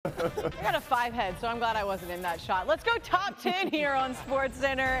I got a 5 head, so I'm glad I wasn't in that shot. Let's go top 10 here on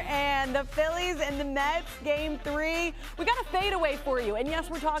SportsCenter. And the Phillies and the Mets, game 3. We got a fadeaway for you. And yes,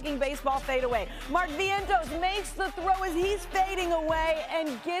 we're talking baseball fadeaway. Mark Vientos makes the throw as he's fading away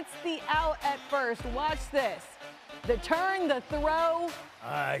and gets the out at first. Watch this. The turn, the throw.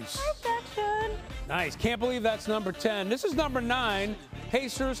 Nice. Perfection. Nice. Can't believe that's number 10. This is number 9.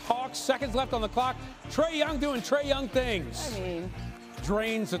 Pacers, Hawks, seconds left on the clock. Trae Young doing Trae Young things. I mean,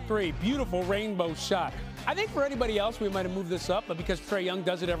 drains the 3. Beautiful rainbow shot. I think for anybody else, we might have moved this up, but because Trae Young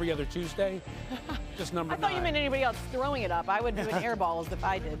does it every other Tuesday, just number 9. I thought you meant anybody else throwing it up. I would do an air balls if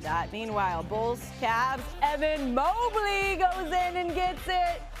I did that. Meanwhile, Bulls, Cavs, Evan Mobley goes in and gets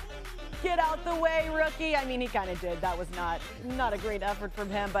it. Get out the way, rookie. I mean, he kind of did. That was not a great effort from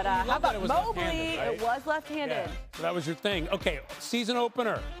him. But how about Mobley? Right? It was left-handed. Yeah, so that was your thing. Okay, season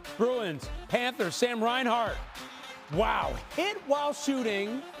opener. Bruins, Panthers, Sam Reinhart. Wow, hit while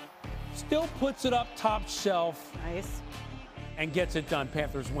shooting. Still puts it up top shelf. Nice. And gets it done.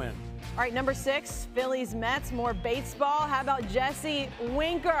 Panthers win. All right, number 6, Phillies, Mets, more baseball. How about Jesse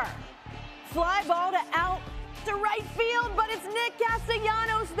Winker? Fly ball to out to right field, but it's Nick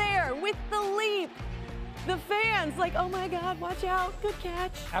Castellanos there with the leap. The fans like, oh my God, watch out, good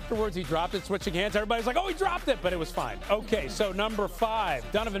catch. Afterwards, he dropped it, switching hands. Everybody's like, oh, he dropped it, but it was fine. Okay, so number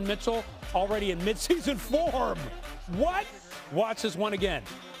 5, Donovan Mitchell, already in midseason form. What? Watch this one again.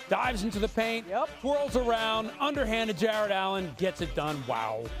 Dives into the paint, twirls around, underhanded Jared Allen, gets it done.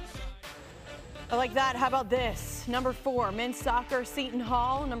 Wow. I like that. How about this? Number 4, men's soccer, Seton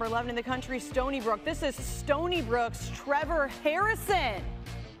Hall. Number 11 in the country, Stony Brook. This is Stony Brook's Trevor Harrison.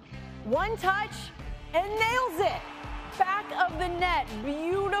 One touch and nails it. Back of the net.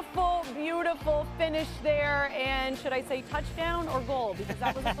 Beautiful, beautiful finish there. And should I say touchdown or goal? Because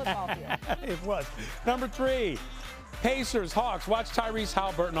that was a football field. It was. Number 3, Pacers, Hawks. Watch Tyrese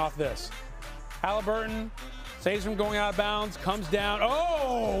Halliburton off this. Halliburton saves from going out of bounds, comes down.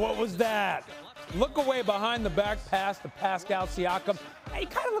 Oh, what was that? Look away behind the back pass to Pascal Siakam. He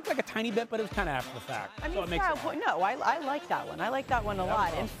kind of looked like a tiny bit, but it was kind of after the fact. I mean, I like that one. I like that one a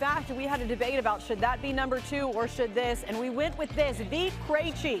lot. In fact, we had a debate about should that be number 2 or should this, and we went with this. V.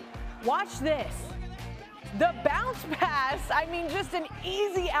 Krejci. Watch this. The bounce pass, I mean, just an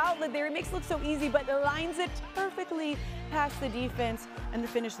easy outlet there. It makes it look so easy, but lines it perfectly past the defense, and the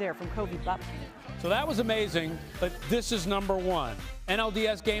finish there from Kobe Buck. So that was amazing, but this is number 1.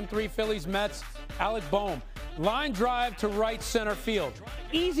 NLDS Game 3, Phillies, Mets, Alec Boehm. Line drive to right center field.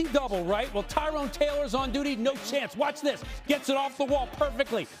 Easy double, right? Well, Tyrone Taylor's on duty, no chance. Watch this. Gets it off the wall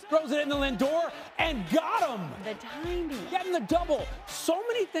perfectly. Throws it into Lindor and got him. The timing. Getting the double. So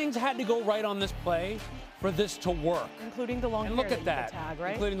many things had to go right on this play for this to work. Including the long hair. And look at that. Tag,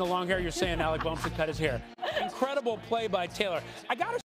 right? Including the long hair. You're saying Alec Boehm should cut his hair. Incredible play by Taylor. I got to